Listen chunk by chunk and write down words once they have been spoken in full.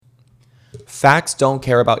Facts don't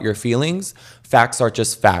care about your feelings. Facts are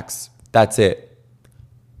just facts. That's it.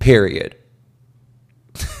 Period.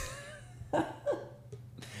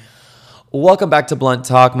 Welcome back to Blunt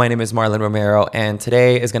Talk. My name is Marlon Romero, and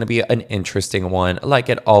today is going to be an interesting one, like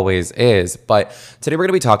it always is. But today we're going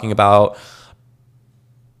to be talking about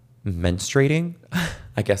menstruating.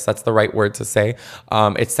 I guess that's the right word to say.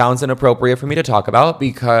 It sounds inappropriate for me to talk about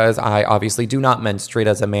because I obviously do not menstruate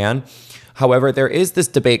as a man. However, there is this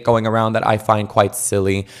debate going around that I find quite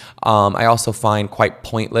silly. I also find quite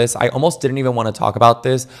pointless. I almost didn't even want to talk about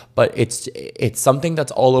this, but it's something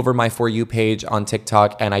that's all over my For You page on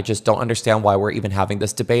TikTok, and I just don't understand why we're even having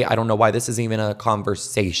this debate. I don't know why this is even a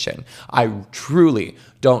conversation. I truly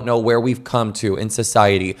don't know where we've come to in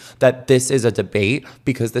society that this is a debate,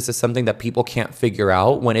 because this is something that people can't figure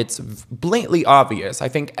out when it's blatantly obvious. I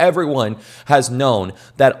think everyone has known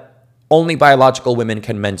that only biological women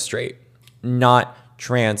can menstruate, not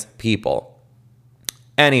trans people.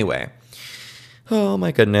 Anyway, oh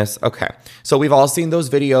my goodness. Okay. So we've all seen those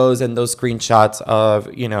videos and those screenshots of,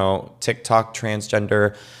 TikTok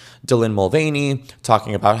transgender Dylan Mulvaney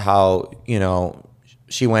talking about how,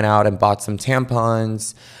 she went out and bought some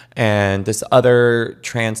tampons, and this other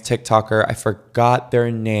trans TikToker, I forgot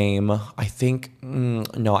their name. I think,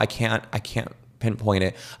 no, I can't pinpoint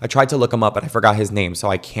it. I tried to look him up, but I forgot his name, so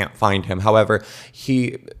I can't find him. However,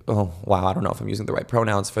 I don't know if I'm using the right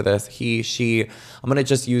pronouns for this. He, she, I'm going to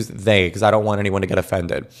just use they because I don't want anyone to get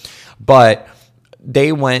offended. But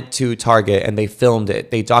they went to Target and they filmed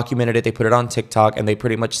it. They documented it. They put it on TikTok, and they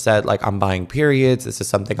pretty much said, like, I'm buying periods. This is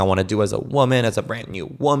something I want to do as a woman, as a brand new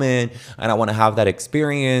woman, and I want to have that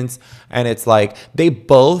experience. And it's like they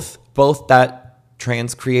both that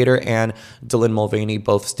trans creator and Dylan Mulvaney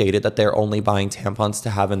both stated that they're only buying tampons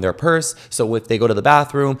to have in their purse. So if they go to the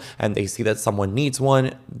bathroom and they see that someone needs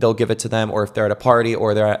one, they'll give it to them. Or if they're at a party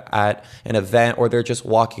or they're at an event or they're just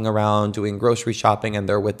walking around doing grocery shopping and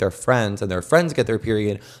they're with their friends and their friends get their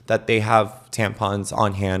period, that they have tampons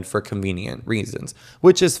on hand for convenient reasons,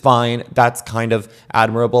 which is fine. That's kind of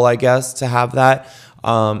admirable, I guess, to have that.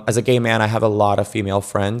 As a gay man, I have a lot of female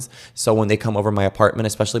friends. So when they come over my apartment,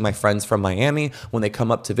 especially my friends from Miami, when they come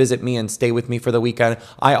up to visit me and stay with me for the weekend,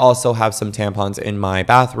 I also have some tampons in my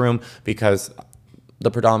bathroom because the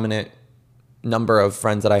predominant number of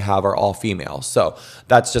friends that I have are all female. So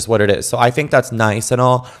that's just what it is. So I think that's nice and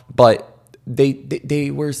all, but they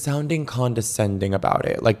were sounding condescending about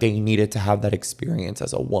it, like they needed to have that experience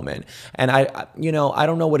as a woman. And I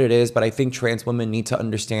don't know what it is, but I think trans women need to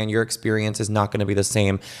understand your experience is not going to be the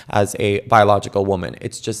same as a biological woman.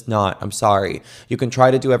 It's just not. I'm sorry. You can try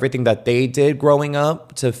to do everything that they did growing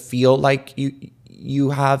up to feel like you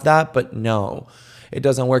have that, but no. It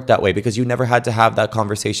doesn't work that way, because you never had to have that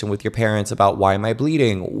conversation with your parents about, why am I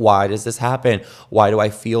bleeding? Why does this happen? Why do I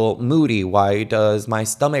feel moody? Why does my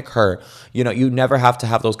stomach hurt? You never have to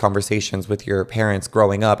have those conversations with your parents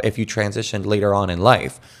growing up if you transitioned later on in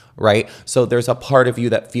life, right? So there's a part of you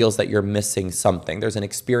that feels that you're missing something. There's an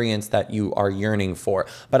experience that you are yearning for.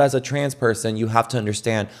 But as a trans person, you have to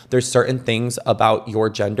understand there's certain things about your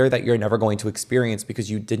gender that you're never going to experience because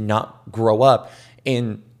you did not grow up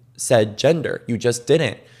in said gender. You just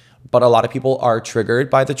didn't. But a lot of people are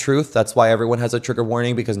triggered by the truth. That's why everyone has a trigger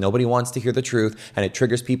warning, because nobody wants to hear the truth, and it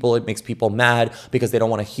triggers people. It makes people mad because they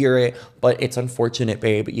don't want to hear it. But it's unfortunate,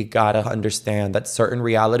 babe. You gotta understand that certain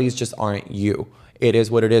realities just aren't you. It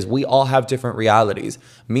is what it is. We all have different realities.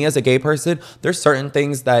 Me as a gay person, there's certain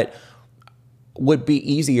things that would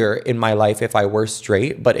be easier in my life if I were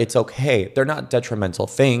straight, but it's okay. They're not detrimental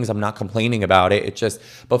things. I'm not complaining about it. It's just,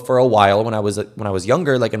 but for a while when I was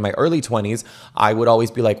younger, like in my early 20s, I would always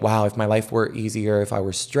be like, wow, if my life were easier, if I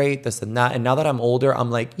were straight, this and that. And now that I'm older, I'm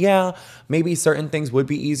like, yeah, maybe certain things would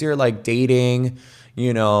be easier, like dating,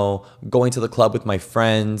 going to the club with my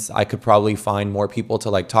friends. I could probably find more people to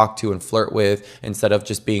like talk to and flirt with instead of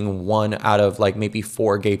just being one out of like maybe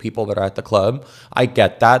 4 gay people that are at the club. I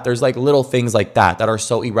get that. There's like little things like that are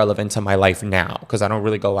so irrelevant to my life now because I don't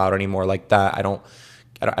really go out anymore like that. I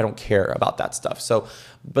don't care about that stuff. So,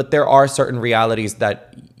 but there are certain realities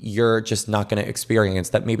that you're just not going to experience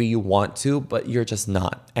that maybe you want to, but you're just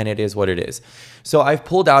not. And it is what it is. So I've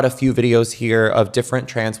pulled out a few videos here of different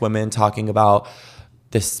trans women talking about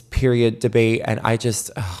this period debate. And I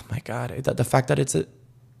just, oh my God, the fact that it's a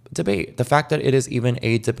debate, the fact that it is even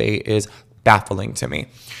a debate is baffling to me.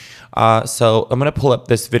 So I'm going to pull up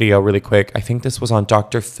this video really quick. I think this was on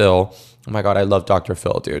Dr. Phil. Oh my God, I love Dr.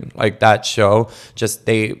 Phil, dude. Like that show,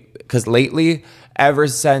 because lately, ever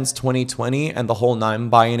since 2020 and the whole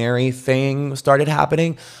non-binary thing started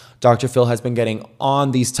happening, Dr. Phil has been getting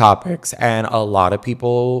on these topics, and a lot of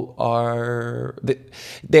people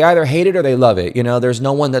they either hate it or they love it. You know, there's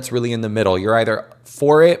no one that's really in the middle. You're either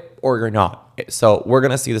for it or you're not. So we're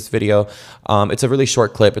going to see this video. It's a really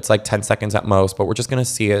short clip. It's like 10 seconds at most, but we're just going to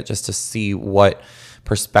see it just to see what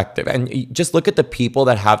perspective. And just look at the people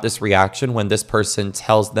that have this reaction when this person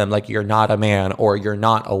tells them like, you're not a man or you're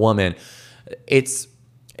not a woman. It's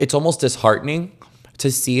almost disheartening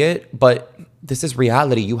to see it, but this is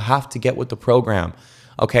reality. You have to get with the program.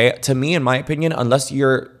 Okay, to me, in my opinion, unless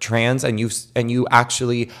you're trans and you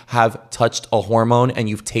actually have touched a hormone and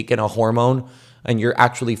you've taken a hormone and you're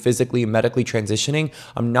actually physically, medically transitioning,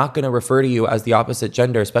 I'm not going to refer to you as the opposite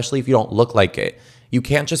gender, especially if you don't look like it. You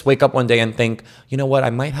can't just wake up one day and think, you know what,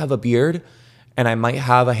 I might have a beard and I might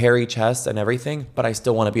have a hairy chest and everything, but I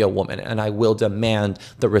still want to be a woman and I will demand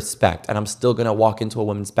the respect and I'm still going to walk into a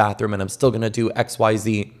women's bathroom and I'm still going to do X, Y,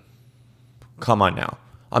 Z. Come on now.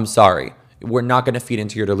 I'm sorry. We're not going to feed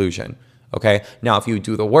into your delusion. Okay. Now, if you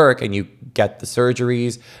do the work and you get the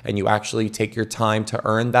surgeries and you actually take your time to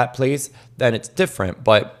earn that place, then it's different.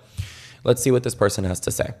 But let's see what this person has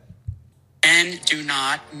to say. Men do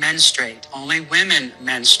not menstruate. Only women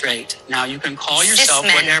menstruate. Now, you can call yourself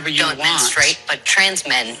whatever you want. Cis men don't menstruate, but trans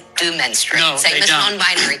men do menstruate. No, Same they as don't.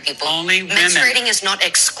 non-binary people. Only women. Menstruating is not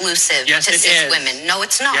exclusive to cis women. No,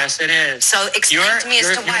 it's not. Yes, it is. So explain to me as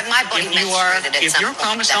to why my body menstruated at If some your point.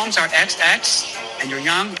 chromosomes are XX and you're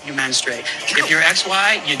young, you menstruate. If you're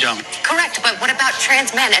XY, you don't. Correct, but what about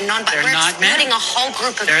trans men and non-binary? They're not men. We're excluding a whole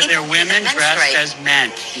group of people. They're women that dressed menstruate. as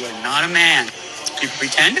men. You are not a man. You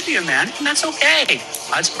pretend to be a man, and that's okay.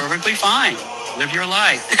 That's perfectly fine. Live your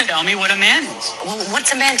life. Tell me what a man is. Well,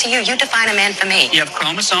 what's a man to you? You define a man for me. You have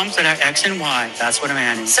chromosomes that are X and Y. That's what a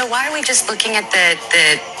man is. So why are we just looking at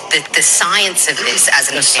the science of this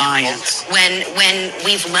as an example? Science. When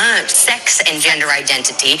we've learned sex and gender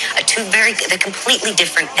identity are they're completely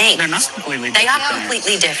different things. They're not completely different. They are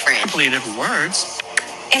completely different. Completely different words.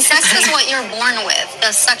 Sex is what you're born with,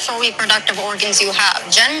 the sexual reproductive organs you have.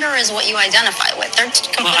 Gender is what you identify with. They're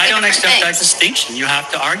completely Well, I don't different accept that things. distinction. You have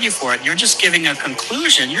to argue for it. You're just giving a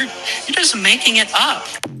conclusion. You're just making it up.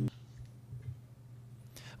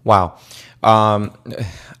 Wow.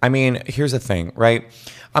 I mean, here's the thing, right?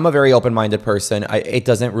 I'm a very open-minded person. It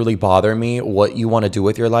doesn't really bother me what you want to do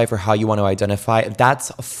with your life or how you want to identify.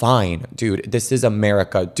 That's fine, dude. This is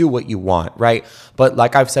America. Do what you want, right? But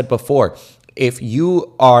like I've said before, if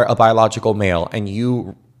you are a biological male and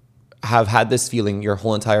you have had this feeling your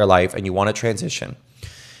whole entire life and you want to transition,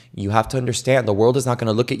 you have to understand the world is not going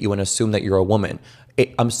to look at you and assume that you're a woman.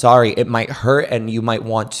 I'm sorry, it might hurt and you might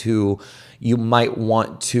want to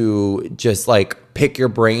just like pick your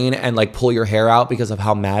brain and like pull your hair out because of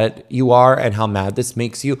how mad you are and how mad this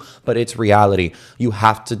makes you, but it's reality. You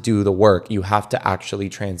have to do the work. You have to actually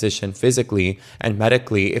transition physically and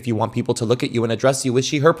medically if you want people to look at you and address you with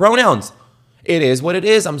she, her pronouns. It is what it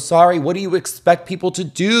is. I'm sorry. What do you expect people to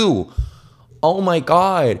do? Oh my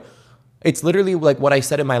God. It's literally like what I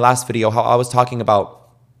said in my last video, how I was talking about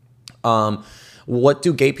what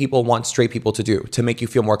do gay people want straight people to do to make you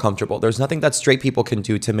feel more comfortable? There's nothing that straight people can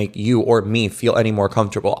do to make you or me feel any more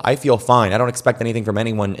comfortable. I feel fine. I don't expect anything from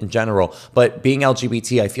anyone in general. But being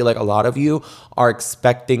LGBT, I feel like a lot of you are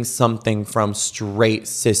expecting something from straight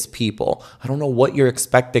cis people. I don't know what you're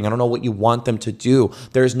expecting. I don't know what you want them to do.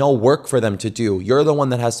 There's no work for them to do. You're the one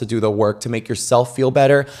that has to do the work to make yourself feel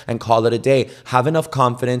better and call it a day. Have enough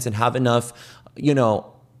confidence and have enough,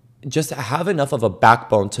 just have enough of a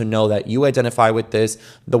backbone to know that you identify with this.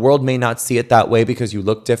 The world may not see it that way because you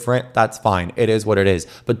look different. That's fine. It is what it is.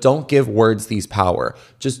 But don't give words these power.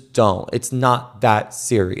 Just don't. It's not that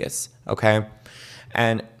serious, okay?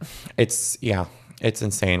 And it's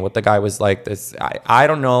insane. What the guy was like, I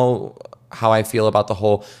don't know how I feel about the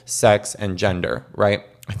whole sex and gender, right?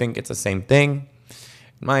 I think it's the same thing,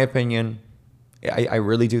 in my opinion. I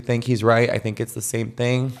really do think he's right. I think it's the same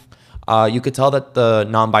thing. You could tell that the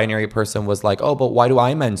non-binary person was like, oh, but why do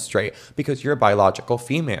I menstruate? Because you're a biological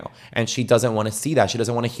female. And she doesn't want to see that. She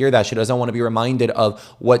doesn't want to hear that. She doesn't want to be reminded of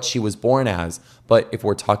what she was born as. But if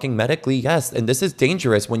we're talking medically, yes. And this is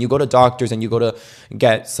dangerous. When you go to doctors and you go to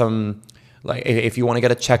get some, like if you want to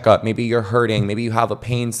get a checkup, maybe you're hurting, maybe you have a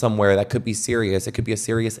pain somewhere that could be serious. It could be a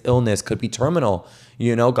serious illness, could be terminal.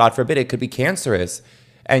 God forbid, it could be cancerous.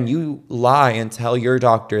 And you lie and tell your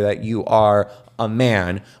doctor that you are a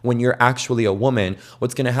man when you're actually a woman,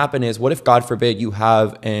 what's going to happen is, what if, God forbid, you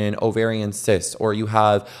have an ovarian cyst or you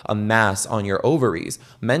have a mass on your ovaries?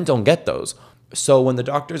 Men don't get those. So when the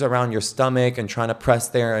doctor's around your stomach and trying to press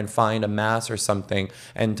there and find a mass or something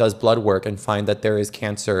and does blood work and find that there is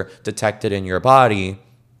cancer detected in your body,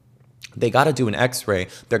 they got to do an x-ray.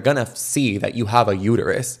 They're going to see that you have a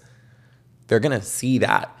uterus. They're going to see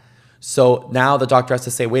that. So now the doctor has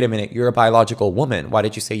to say, wait a minute, you're a biological woman. Why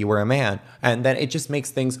did you say you were a man? And then it just makes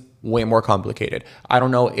things way more complicated. I don't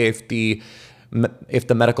know if the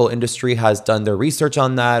medical industry has done their research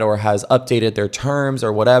on that or has updated their terms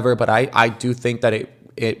or whatever, but I do think that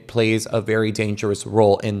it plays a very dangerous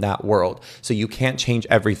role in that world. So you can't change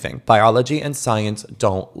everything. Biology and science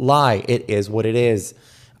don't lie. It is what it is.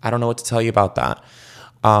 I don't know what to tell you about that.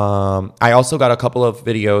 I also got a couple of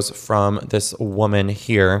videos from this woman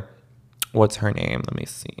here. What's her name? Let me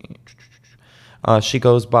see. She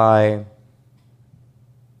goes by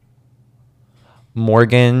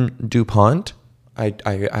Morgan DuPont.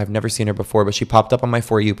 I've never seen her before, but she popped up on my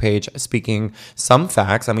For You page speaking some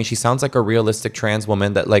facts. I mean, she sounds like a realistic trans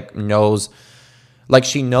woman that knows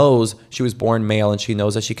she was born male and she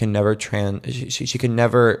knows that she can never she can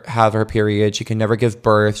never have her period. She can never give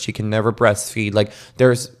birth. She can never breastfeed. Like,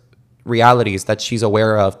 there's realities that she's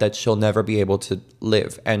aware of that she'll never be able to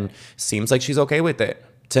live, and seems like she's okay with it.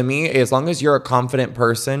 To me, as long as you're a confident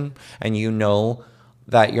person and you know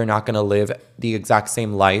that you're not going to live the exact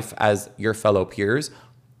same life as your fellow peers,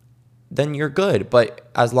 then you're good. But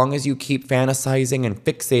as long as you keep fantasizing and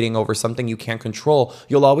fixating over something you can't control,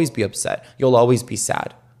 you'll always be upset. You'll always be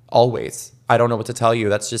sad. Always. I don't know what to tell you.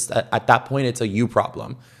 That's just, at that point, it's a you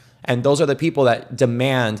problem. And those are the people that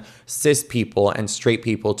demand cis people and straight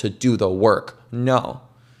people to do the work. No,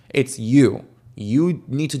 it's you. You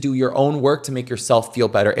need to do your own work to make yourself feel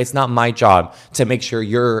better. It's not my job to make sure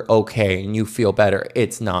you're okay and you feel better.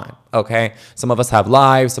 It's not, okay? Some of us have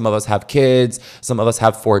lives. Some of us have kids. Some of us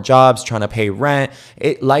have 4 jobs trying to pay rent.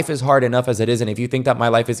 Life is hard enough as it is. And if you think that my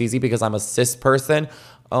life is easy because I'm a cis person,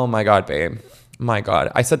 oh my God, babe. My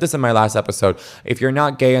God. I said this in my last episode. If you're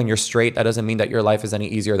not gay and you're straight, that doesn't mean that your life is any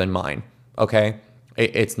easier than mine, okay?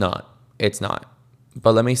 It's not. It's not.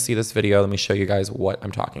 But let me see this video. Let me show you guys what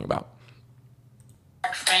I'm talking about.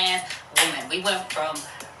 Trans women. We went from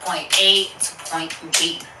point A to point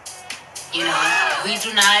B. You know, we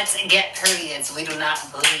do not get periods. We do not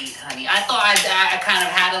bleed, honey. I thought I kind of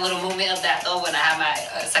had a little moment of that, though, when I had my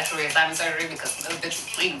sexual reassignment surgery, because the bitch was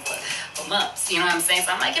bleeding for months. You know what I'm saying?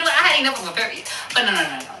 So I'm like, I had enough of a period. But no.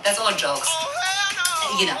 That's all jokes.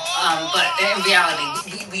 You know, but in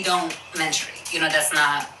reality, we don't menstruate. You know, that's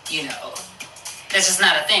not, that's just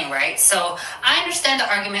not a thing, right? So I understand the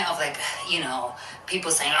argument of, people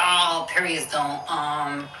saying, oh, periods don't,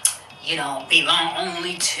 belong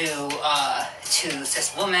only to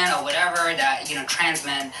cis women or whatever, that, trans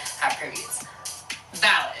men have periods.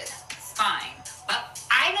 Valid. Fine. But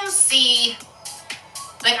I don't see,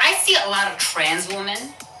 I see a lot of trans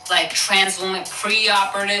women, trans women,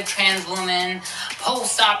 pre-operative trans women,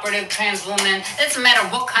 post-operative trans women. It doesn't matter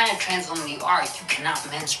what kind of trans woman you are. You cannot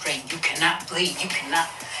menstruate. You cannot bleed. You cannot.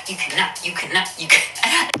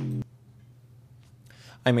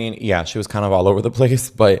 I mean, yeah, she was kind of all over the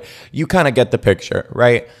place, but you kind of get the picture,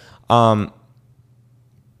 right?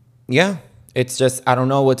 Yeah, it's just, I don't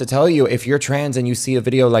know what to tell you. If you're trans and you see a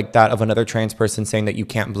video like that of another trans person saying that you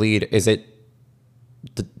can't bleed, does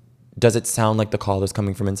it sound like the call is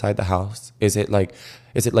coming from inside the house? Is it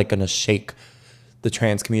gonna shake the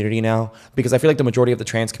trans community now? Because I feel like the majority of the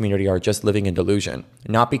trans community are just living in delusion,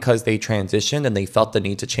 not because they transitioned and they felt the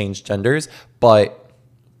need to change genders, but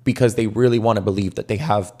because they really want to believe that they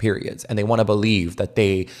have periods and they want to believe that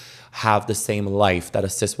they have the same life that a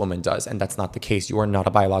cis woman does. And that's not the case. You are not a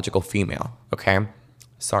biological female, okay?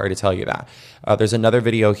 Sorry to tell you that. There's another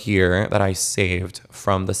video here that I saved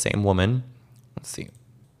from the same woman. Let's see.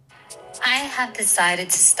 I have decided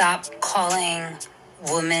to stop calling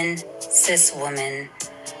women cis women.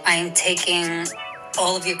 I am taking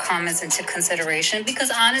all of your comments into consideration, because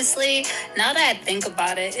honestly, now that I think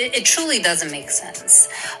about it, it truly doesn't make sense.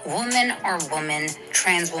 Women are women,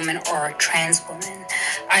 trans women are trans women.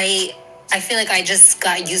 I feel like I just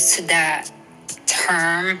got used to that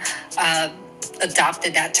term,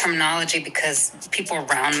 adopted that terminology because people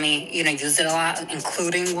around me, use it a lot,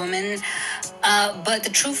 including women. But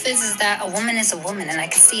the truth is that a woman is a woman, and I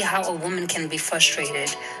can see how a woman can be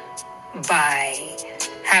frustrated by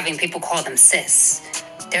having people call them cis.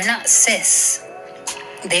 They're not cis.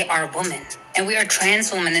 They are women. And we are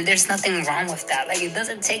trans women, and there's nothing wrong with that. It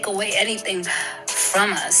doesn't take away anything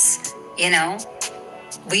from us,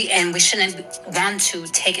 We shouldn't want to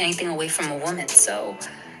take anything away from a woman. So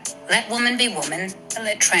let women be women, and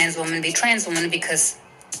let trans women be trans women, because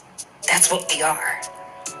that's what we are.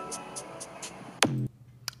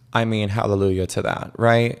 I mean, hallelujah to that,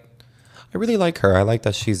 right? I really like her. I like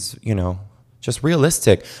that she's, just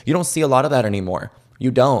realistic. You don't see a lot of that anymore.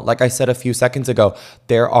 You don't. Like I said a few seconds ago,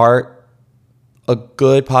 there are a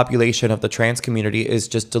good population of the trans community is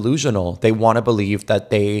just delusional. They want to believe that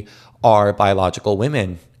they are biological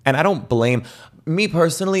women. And I don't blame me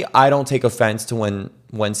personally. I don't take offense to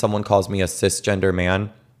when someone calls me a cisgender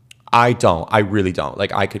man. I don't. I really don't.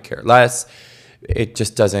 Like, I could care less. It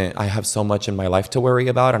just doesn't. I have so much in my life to worry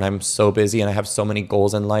about, and I'm so busy, and I have so many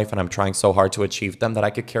goals in life, and I'm trying so hard to achieve them that I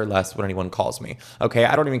could care less what anyone calls me. Okay,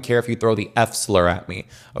 I don't even care if you throw the F slur at me.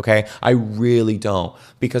 Okay, I really don't,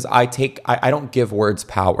 because I don't give words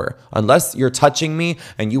power. Unless you're touching me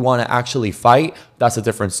and you want to actually fight, that's a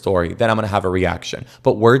different story. Then I'm gonna have a reaction.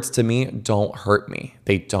 But words to me don't hurt me.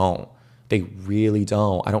 They don't. They really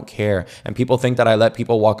don't. I don't care. And people think that I let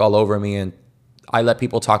people walk all over me and I let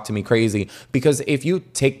people talk to me crazy, because if you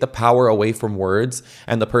take the power away from words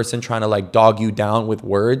and the person trying to like dog you down with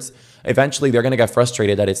words, eventually they're going to get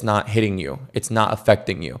frustrated that it's not hitting you. It's not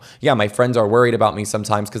affecting you. Yeah, my friends are worried about me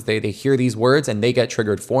sometimes because they hear these words and they get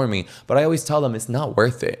triggered for me. But I always tell them it's not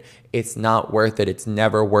worth it. It's not worth it. It's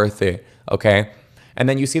never worth it. Okay. And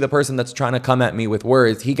then you see the person that's trying to come at me with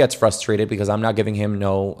words, he gets frustrated because I'm not giving him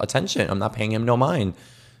no attention. I'm not paying him no mind.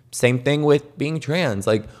 Same thing with being trans.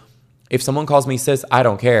 Like, if someone calls me cis, I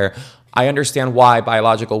don't care. I understand why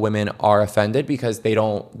biological women are offended, because they've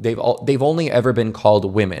only ever been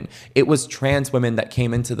called women. It was trans women that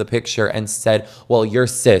came into the picture and said, well, you're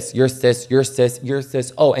cis, you're cis, you're cis, you're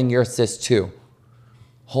cis. Oh, and you're cis too.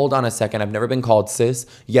 Hold on a second. I've never been called cis.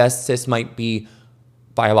 Yes, cis might be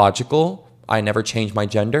biological. I never changed my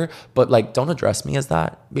gender, but like, don't address me as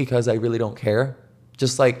that, because I really don't care.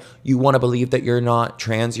 Just like you want to believe that you're not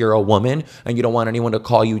trans, you're a woman, and you don't want anyone to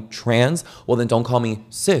call you trans, well, then don't call me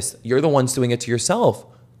cis. You're the ones doing it to yourself.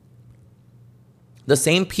 The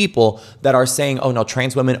same people that are saying, oh no,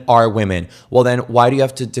 trans women are women. Well, then why do you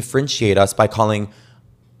have to differentiate us by calling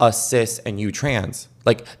us cis and you trans?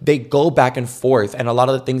 Like, they go back and forth, and a lot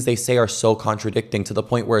of the things they say are so contradicting to the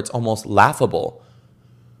point where it's almost laughable.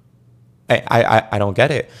 I don't get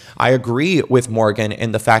it. I agree with Morgan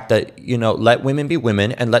in the fact that, you know, let women be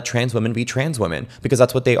women and let trans women be trans women, because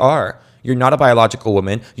that's what they are. You're not a biological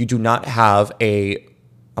woman. You do not have I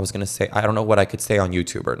was going to say, I don't know what I could say on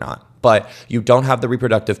YouTube or not, but you don't have the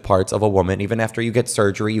reproductive parts of a woman. Even after you get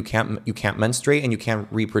surgery, you can't menstruate and you can't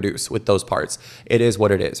reproduce with those parts. It is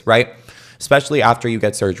what it is, right? Especially after you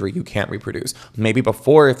get surgery, you can't reproduce. Maybe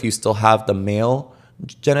before, if you still have the male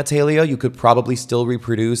genitalia, you could probably still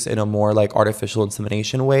reproduce in a more like artificial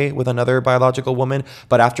insemination way with another biological woman.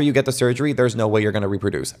 But after you get the surgery, there's no way you're going to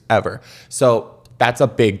reproduce ever. So that's a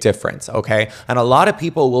big difference. Okay. And a lot of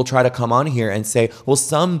people will try to come on here and say, well,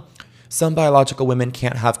 some biological women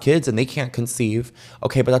can't have kids and they can't conceive.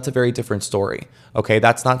 Okay, but that's a very different story. Okay,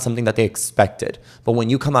 that's not something that they expected. But when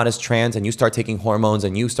you come out as trans and you start taking hormones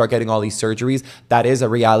and you start getting all these surgeries, that is a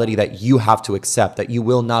reality that you have to accept, that you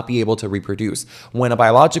will not be able to reproduce. When a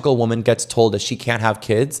biological woman gets told that she can't have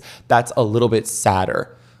kids, that's a little bit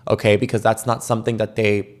sadder. Okay, because that's not something that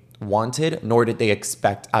they wanted, nor did they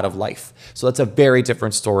expect out of life. So that's a very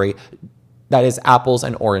different story. That is apples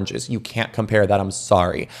and oranges. You can't compare that. I'm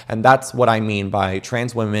sorry. And that's what I mean by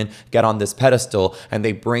trans women get on this pedestal and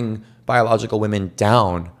they bring biological women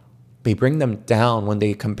down. They bring them down when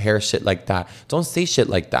they compare shit like that. Don't say shit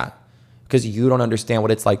like that, because you don't understand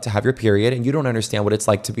what it's like to have your period, and you don't understand what it's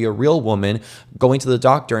like to be a real woman going to the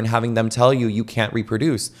doctor and having them tell you you can't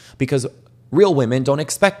reproduce, because real women don't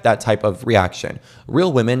expect that type of reaction.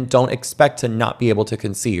 Real women don't expect to not be able to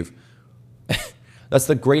conceive. That's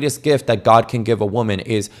the greatest gift that God can give a woman,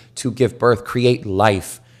 is to give birth, create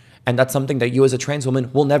life. And that's something that you as a trans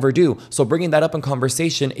woman will never do. So bringing that up in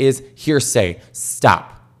conversation is hearsay.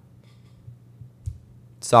 Stop.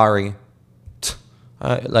 Sorry.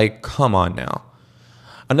 Like, come on now.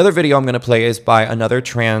 Another video I'm going to play is by another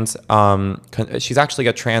trans, she's actually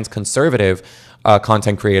a trans conservative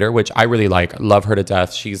content creator, which I really like. Love her to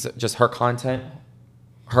death. She's just, her content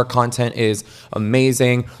is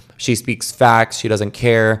amazing. She speaks facts. She doesn't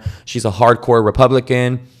care. She's a hardcore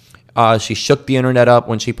Republican. She shook the internet up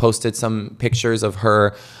when she posted some pictures of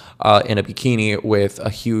her in a bikini with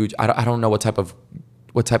a huge, I don't know what type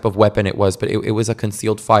of weapon it was, but it was a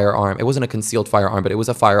concealed firearm. It wasn't a concealed firearm, but it was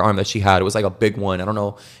a firearm that she had. It was like a big one. I don't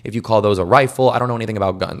know if you call those a rifle. I don't know anything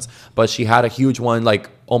about guns, but she had a huge one, like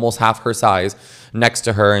almost half her size, next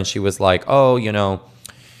to her. And she was like, oh, you know,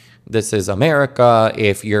 this is America.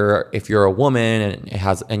 If you're a woman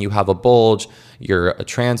and you have a bulge, you're a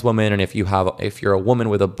trans woman. And if you're a woman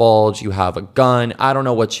with a bulge, you have a gun. I don't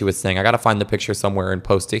know what she was saying. I got to find the picture somewhere and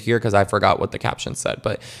post it here, because I forgot what the caption said,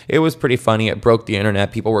 but it was pretty funny. It broke the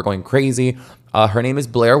internet. People were going crazy. Her name is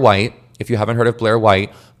Blair White. If you haven't heard of Blair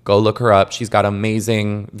White, Go look her up. She's got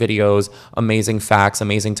amazing videos, amazing facts,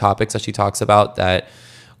 amazing topics that she talks about that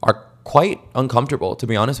are quite uncomfortable, to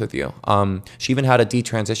be honest with you. She even had a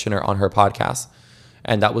detransitioner on her podcast,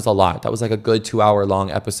 and that was a lot. That was like a good 2-hour long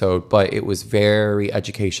episode, but it was very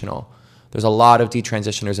educational. There's a lot of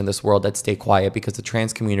detransitioners in this world that stay quiet because the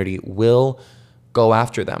trans community will go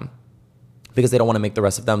after them because they don't want to make the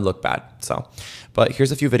rest of them look bad. So, but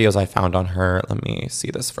here's a few videos I found on her. Let me see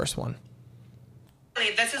this first one.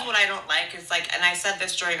 This is what I don't like. It's like, and I said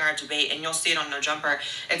this during our debate, and you'll see it on No Jumper.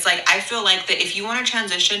 It's like, I feel like that if you want to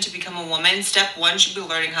transition to become a woman, step one should be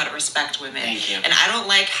learning how to respect women. Thank you. And I don't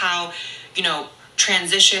like how, you know,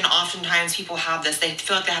 transition, oftentimes people have this, they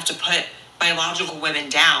feel like they have to put biological women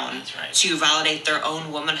down. That's right. To validate their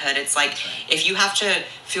own womanhood. It's like, right. If you have to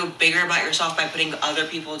feel bigger about yourself by putting other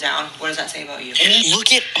people down, what does that say about you? And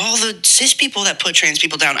look at all the cis people that put trans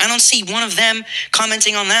people down. I don't see one of them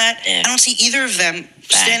commenting on that. Yeah. I don't see either of them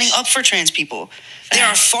standing up for trans people. There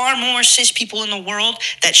are far more cis people in the world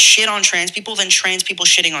that shit on trans people than trans people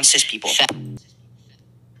shitting on cis people.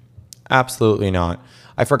 Absolutely not.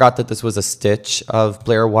 I forgot that this was a stitch of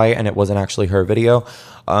Blair White and it wasn't actually her video.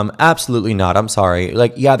 Absolutely not. I'm sorry.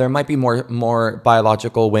 Like, yeah, there might be more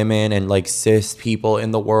biological women and like cis people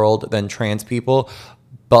in the world than trans people,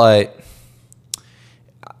 but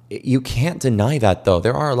you can't deny that though.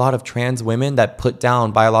 There are a lot of trans women that put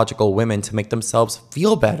down biological women to make themselves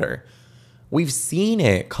feel better. We've seen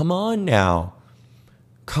it. Come on now.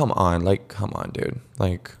 Come on. Like, come on, dude.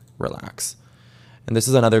 Like, relax. And this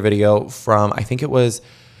is another video from, I think it was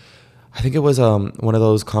one of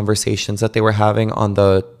those conversations that they were having on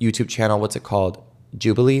the YouTube channel. What's it called?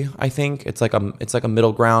 Jubilee, I think. It's like a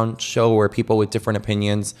middle ground show where people with different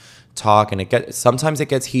opinions talk, and sometimes it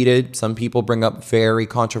gets heated. Some people bring up very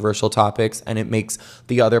controversial topics and it makes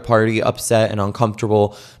the other party upset and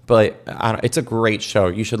uncomfortable, but it's a great show.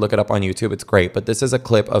 You should look it up on YouTube. It's great. But this is a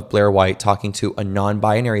clip of Blair White talking to a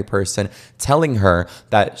non-binary person, telling her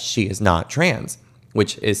that she is not trans,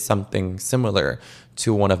 which is something similar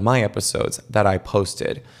to one of my episodes that I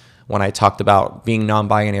posted when I talked about being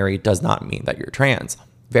non-binary does not mean that you're trans.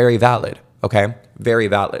 Very valid, okay? Very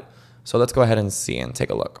valid. So let's go ahead and see and take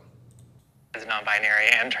a look. As non-binary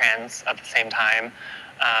and trans at the same time.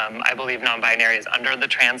 I believe non-binary is under the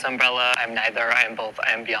trans umbrella. I'm neither, I am both,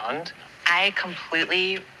 I am beyond. I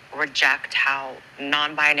completely reject how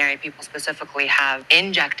non-binary people specifically have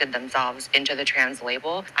injected themselves into the trans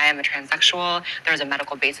label. I am a transsexual. There's a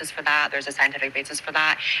medical basis for that. There's a scientific basis for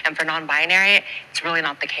that. And for non-binary, it's really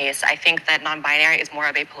not the case. I think that non-binary is more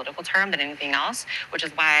of a political term than anything else, which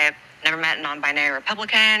is why I've never met a non-binary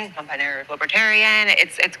Republican, non-binary libertarian.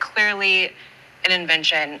 It's clearly an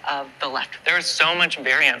invention of the left. There is so much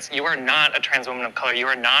variance. You are not a trans woman of color. You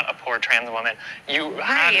are not a poor trans woman. You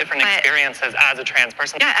have different experiences as a trans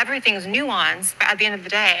person. Yeah, everything's nuanced, but at the end of the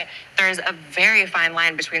day, there's a very fine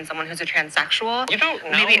line between someone who's a transsexual. You don't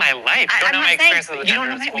know my life. You don't know my experiences with you don't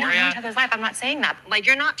know gender each other's life. I'm not saying that. Like,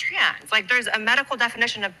 you're not trans. Like, there's a medical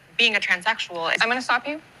definition of being a transsexual. I'm gonna stop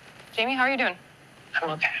you. Jamie, how are you doing? I'm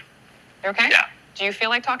okay. You're okay? Yeah. Do you feel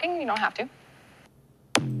like talking? You don't have to.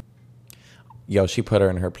 Yo, she put her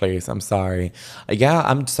in her place. I'm sorry. Yeah,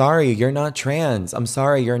 I'm sorry. You're not trans. I'm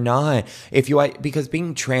sorry. You're not. Because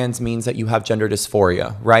being trans means that you have gender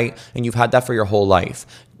dysphoria, right? And you've had that for your whole life.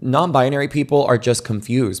 Non-binary people are just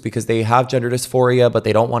confused because they have gender dysphoria, but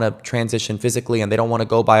they don't want to transition physically and they don't want to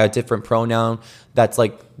go by a different pronoun that's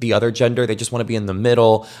like the other gender. They just want to be in the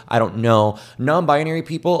middle. I don't know. Non-binary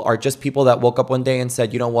people are just people that woke up one day and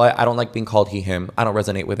said, you know what? I don't like being called he, him. I don't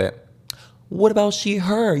resonate with it. What about she,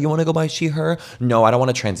 her? You want to go by she, her? No, I don't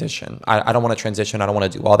want to transition. I don't want to transition. I don't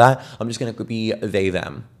want to do all that. I'm just going to be they,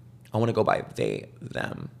 them. I want to go by they,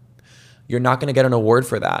 them. You're not going to get an award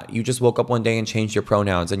for that. You just woke up one day and changed your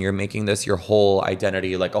pronouns and you're making this your whole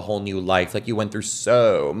identity, like a whole new life. Like you went through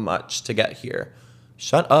so much to get here.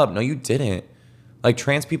 Shut up. No, you didn't. Like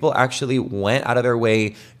trans people actually went out of their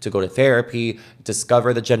way to go to therapy,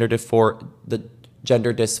 discover the gender dysphoria,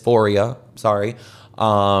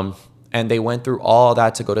 and they went through all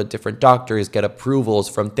that to go to different doctors, get approvals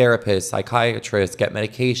from therapists, psychiatrists, get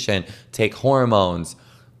medication, take hormones,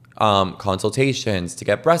 consultations, to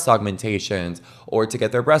get breast augmentations, or to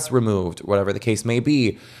get their breasts removed, whatever the case may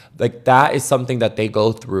be. Like that is something that they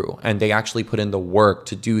go through and they actually put in the work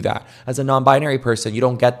to do that. As a non-binary person, you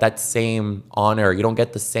don't get that same honor. You don't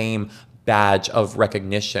get the same badge of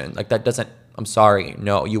recognition. Like that doesn't, I'm sorry.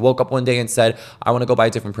 No, you woke up one day and said, I want to go by a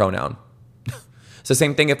different pronoun. It's the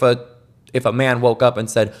same thing if a man woke up and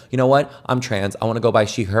said, you know what, I'm trans, I want to go by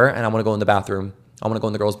she, her, and I want to go in the bathroom. I want to go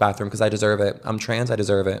in the girl's bathroom because I deserve it. I'm trans, I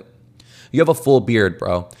deserve it. You have a full beard,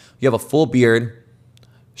 bro. You have a full beard.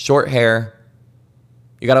 short hair.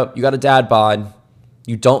 You got a dad bod.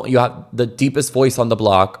 You have the deepest voice on the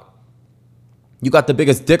block. You got the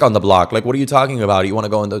biggest dick on the block. Like, what are you talking about? You want to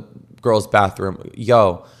go in the girls' bathroom?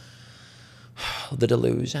 Yo, the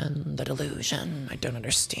delusion. I don't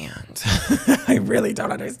understand. I really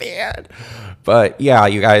don't understand. But yeah,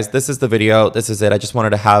 you guys, this is the video. This is it. I just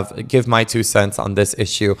wanted to give my 2 cents on this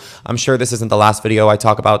issue. I'm sure this isn't the last video I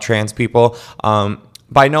talk about trans people.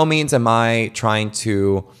 By no means am I trying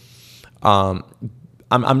to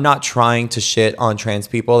I'm not trying to shit on trans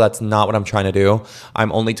people. That's not what I'm trying to do.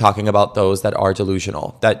 I'm only talking about those that are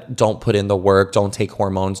delusional, that don't put in the work, don't take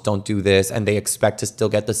hormones, don't do this, and they expect to still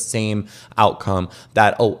get the same outcome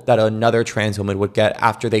that another trans woman would get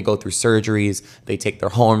after they go through surgeries, they take their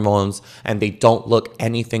hormones, and they don't look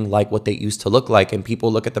anything like what they used to look like. And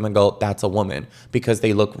people look at them and go, that's a woman, because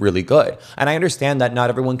they look really good. And I understand that not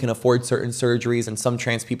everyone can afford certain surgeries, and some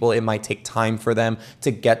trans people, it might take time for them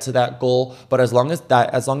to get to that goal. But as long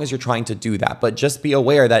as you're trying to do that, but just be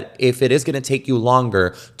aware that if it is going to take you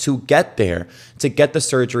longer to get there, to get the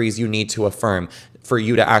surgeries you need to affirm, for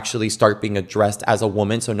you to actually start being addressed as a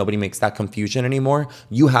woman, so nobody makes that confusion anymore,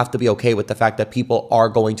 you have to be okay with the fact that people are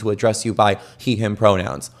going to address you by he, him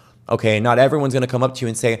pronouns. Okay, not everyone's going to come up to you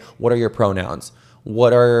and say, what are your pronouns?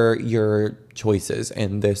 What are your choices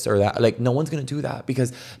in this or that? Like, no one's going to do that,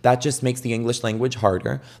 because that just makes the English language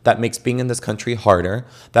harder. That makes being in this country harder.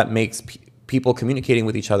 That makes people communicating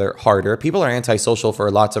with each other harder. People are antisocial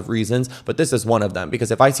for lots of reasons, but this is one of them.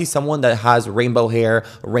 Because if I see someone that has rainbow hair,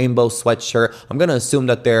 rainbow sweatshirt, I'm going to assume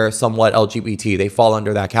that they're somewhat LGBT. They fall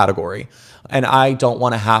under that category. And I don't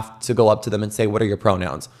want to have to go up to them and say, what are your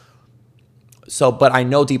pronouns? So, but I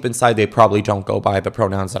know deep inside they probably don't go by the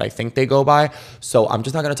pronouns that I think they go by. So I'm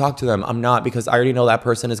just not going to talk to them. I'm not, because I already know that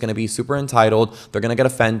person is going to be super entitled. They're going to get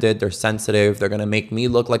offended. They're sensitive. They're going to make me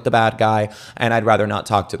look like the bad guy. And I'd rather not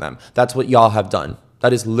talk to them. That's what y'all have done.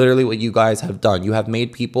 That is literally what you guys have done. You have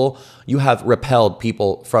repelled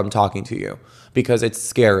people from talking to you, because it's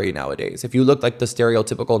scary nowadays. If you look like the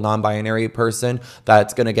stereotypical non-binary person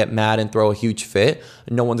that's going to get mad and throw a huge fit,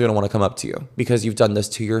 no one's going to want to come up to you, because you've done this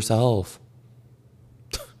to yourself.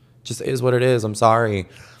 Just is what it is. I'm sorry.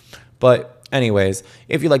 But anyways,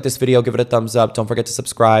 if you like this video, give it a thumbs up. Don't forget to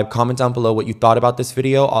subscribe. Comment down below what you thought about this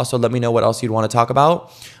video. Also, let me know what else you'd want to talk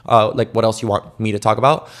about. Like what else you want me to talk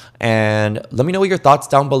about. And let me know your thoughts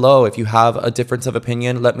down below. If you have a difference of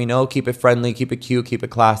opinion, let me know. Keep it friendly, keep it cute, keep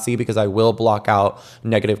it classy, because I will block out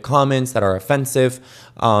negative comments that are offensive.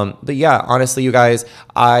 But yeah, honestly, you guys,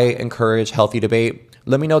 I encourage healthy debate.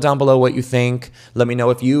 Let me know down below what you think. Let me know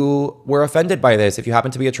if you were offended by this. If you happen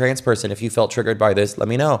to be a trans person, if you felt triggered by this, let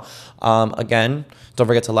me know. Again, don't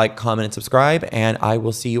forget to like, comment, and subscribe, and I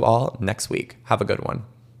will see you all next week. Have a good one.